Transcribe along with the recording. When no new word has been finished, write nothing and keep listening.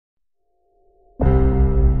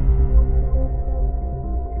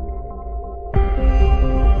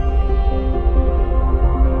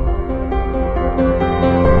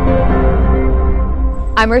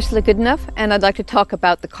I'm Ursula Goodenough, and I'd like to talk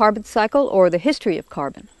about the carbon cycle, or the history of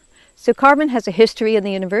carbon. So carbon has a history in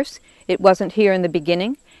the universe. It wasn't here in the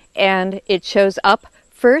beginning, and it shows up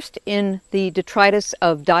first in the detritus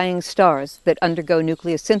of dying stars that undergo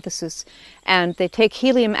nucleosynthesis, and they take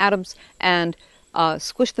helium atoms and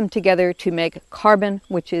squish them together to make carbon,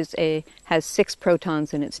 which has 6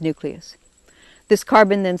 protons in its nucleus. This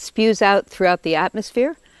carbon then spews out throughout the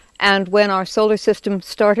atmosphere, and when our solar system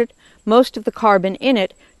started, most of the carbon in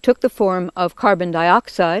it took the form of carbon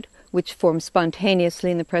dioxide, which forms spontaneously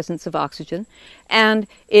in the presence of oxygen, and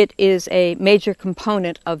it is a major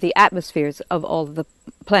component of the atmospheres of all of the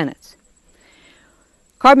planets.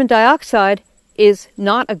 Carbon dioxide is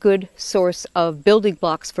not a good source of building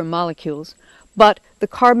blocks for molecules, but the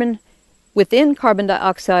carbon within carbon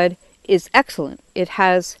dioxide is excellent. It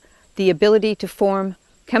has the ability to form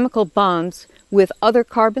chemical bonds with other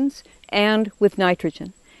carbons and with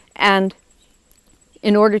nitrogen. And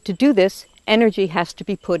in order to do this, energy has to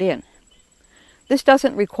be put in. This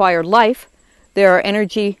doesn't require life. There are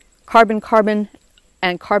energy carbon-carbon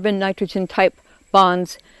and carbon-nitrogen type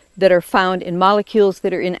bonds that are found in molecules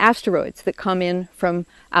that are in asteroids that come in from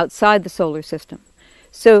outside the solar system.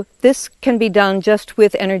 So this can be done just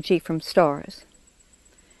with energy from stars.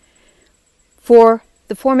 For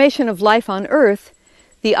the formation of life on Earth,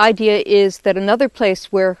 the idea is that another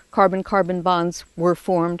place where carbon-carbon bonds were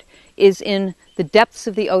formed is in the depths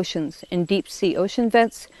of the oceans, in deep sea ocean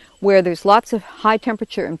vents, where there's lots of high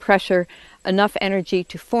temperature and pressure, enough energy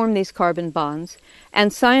to form these carbon bonds.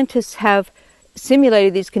 And scientists have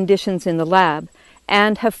simulated these conditions in the lab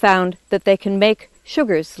and have found that they can make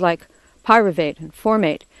sugars like pyruvate and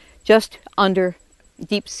formate just under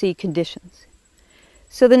deep sea conditions.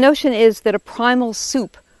 So the notion is that a primal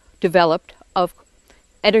soup developed of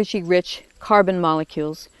energy-rich carbon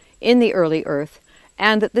molecules in the early Earth,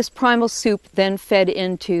 and that this primal soup then fed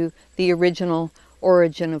into the original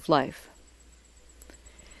origin of life.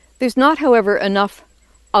 There's not, however, enough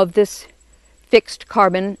of this fixed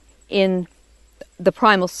carbon in the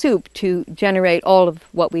primal soup to generate all of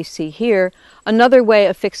what we see here. Another way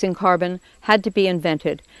of fixing carbon had to be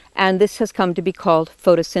invented, and this has come to be called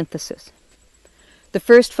photosynthesis. The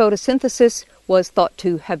first photosynthesis was thought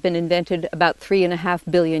to have been invented about 3.5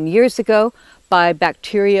 billion years ago by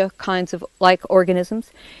bacteria kinds of like organisms,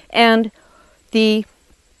 and the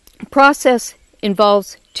process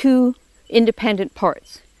involves 2 independent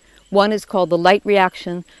parts. One is called the light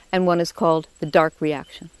reaction and one is called the dark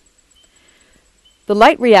reaction. The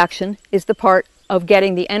light reaction is the part of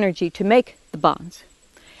getting the energy to make the bonds,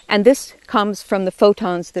 and this comes from the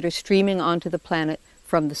photons that are streaming onto the planet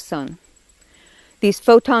from the sun. These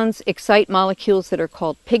photons excite molecules that are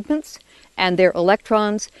called pigments, and their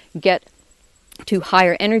electrons get to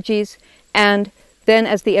higher energies, and then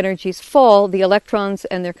as the energies fall, the electrons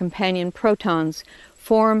and their companion protons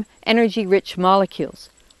form energy-rich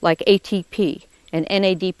molecules like ATP and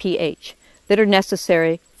NADPH that are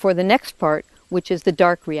necessary for the next part, which is the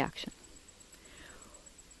dark reaction.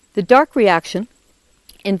 The dark reaction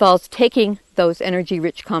involves taking those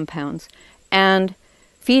energy-rich compounds and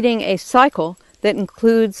feeding a cycle that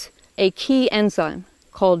includes a key enzyme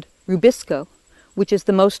called Rubisco, which is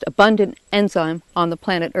the most abundant enzyme on the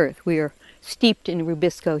planet Earth. We are steeped in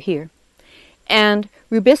Rubisco here. And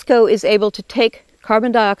Rubisco is able to take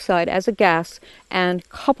carbon dioxide as a gas and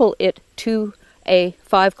couple it to a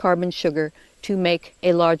 5-carbon sugar to make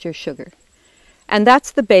a larger sugar. And that's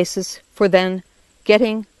the basis for then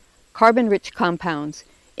getting carbon-rich compounds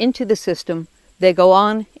into the system. They go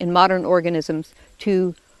on in modern organisms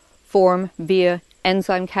to form via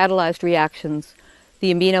enzyme-catalyzed reactions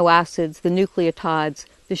the amino acids, the nucleotides,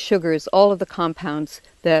 the sugars, all of the compounds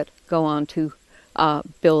that go on to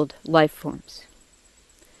build life forms.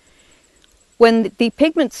 When the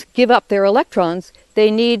pigments give up their electrons, they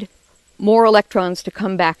need more electrons to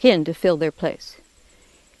come back in to fill their place.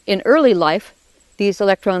 In early life, these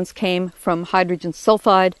electrons came from hydrogen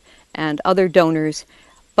sulfide and other donors,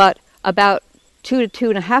 but about 2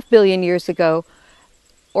 to 2.5 billion years ago,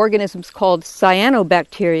 organisms called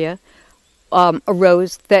cyanobacteria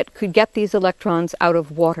arose that could get these electrons out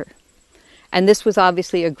of water. And this was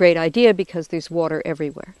obviously a great idea because there's water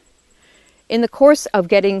everywhere. In the course of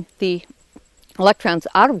getting the electrons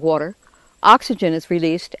out of water, oxygen is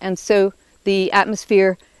released, and so the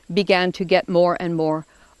atmosphere began to get more and more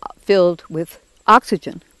filled with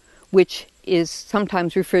oxygen, which is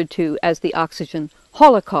sometimes referred to as the oxygen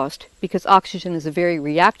holocaust, because oxygen is a very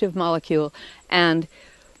reactive molecule and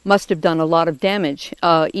must have done a lot of damage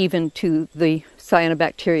even to the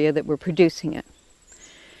cyanobacteria that were producing it.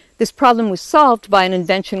 This problem was solved by an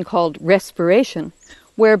invention called respiration,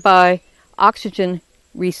 whereby oxygen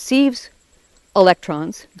receives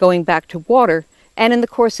electrons going back to water, and in the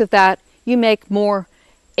course of that you make more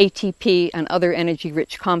ATP and other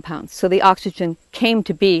energy-rich compounds. So the oxygen came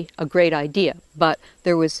to be a great idea, but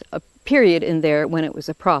there was a period in there when it was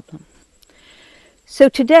a problem. So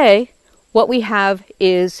today what we have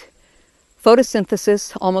is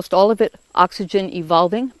photosynthesis, almost all of it oxygen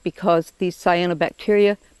evolving, because these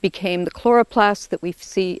cyanobacteria became the chloroplasts that we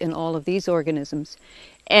see in all of these organisms.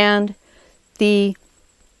 And this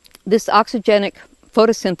oxygenic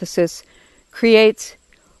photosynthesis creates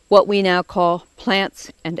what we now call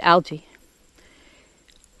plants and algae.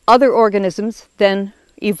 Other organisms then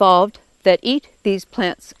evolved that eat these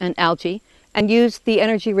plants and algae and use the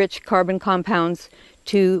energy-rich carbon compounds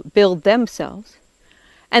to build themselves.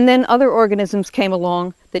 And then other organisms came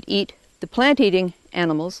along that eat the plant-eating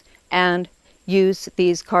animals and use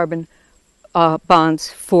these carbon bonds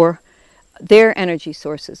for their energy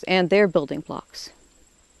sources and their building blocks.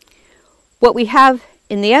 What we have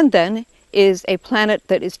in the end then is a planet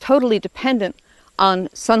that is totally dependent on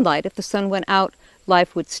sunlight. If the sun went out,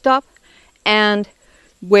 life would stop, and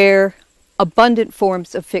where abundant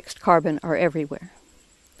forms of fixed carbon are everywhere.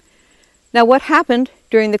 Now, what happened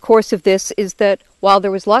during the course of this is that while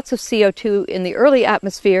there was lots of CO2 in the early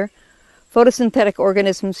atmosphere, photosynthetic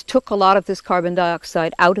organisms took a lot of this carbon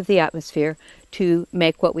dioxide out of the atmosphere to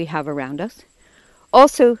make what we have around us.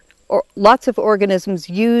 Also, lots of organisms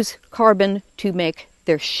use carbon to make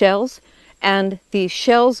their shells, and these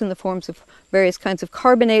shells in the forms of various kinds of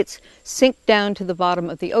carbonates sink down to the bottom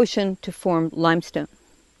of the ocean to form limestone.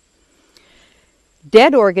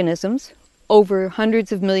 Dead organisms, over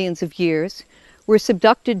hundreds of millions of years, were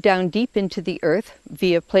subducted down deep into the earth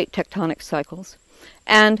via plate tectonic cycles,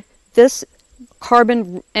 and this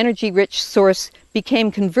carbon energy-rich source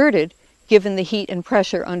became converted, given the heat and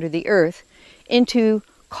pressure under the earth, into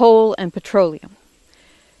coal and petroleum.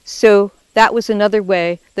 So that was another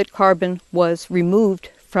way that carbon was removed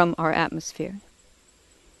from our atmosphere.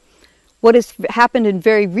 What has happened in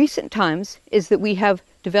very recent times is that we have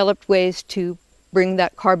developed ways to bring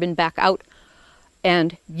that carbon back out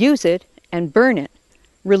and use it and burn it,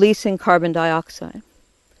 releasing carbon dioxide.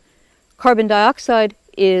 Carbon dioxide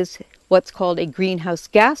is what's called a greenhouse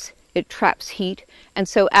gas. It traps heat, and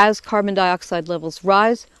so as carbon dioxide levels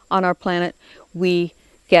rise on our planet, we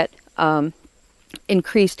get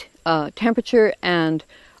increased temperature and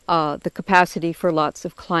the capacity for lots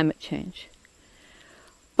of climate change.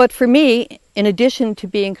 But for me, in addition to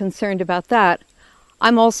being concerned about that,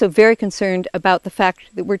 I'm also very concerned about the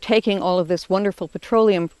fact that we're taking all of this wonderful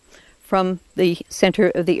petroleum from the center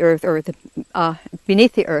of the earth, or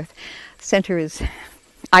beneath the earth. The center is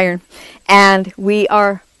iron, and we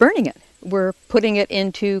are burning it. We're putting it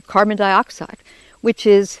into carbon dioxide, which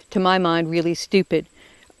is, to my mind, really stupid.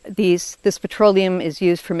 This petroleum is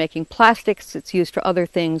used for making plastics, it's used for other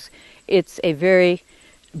things. It's a very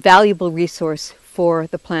valuable resource for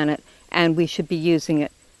the planet, and we should be using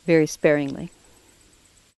it very sparingly.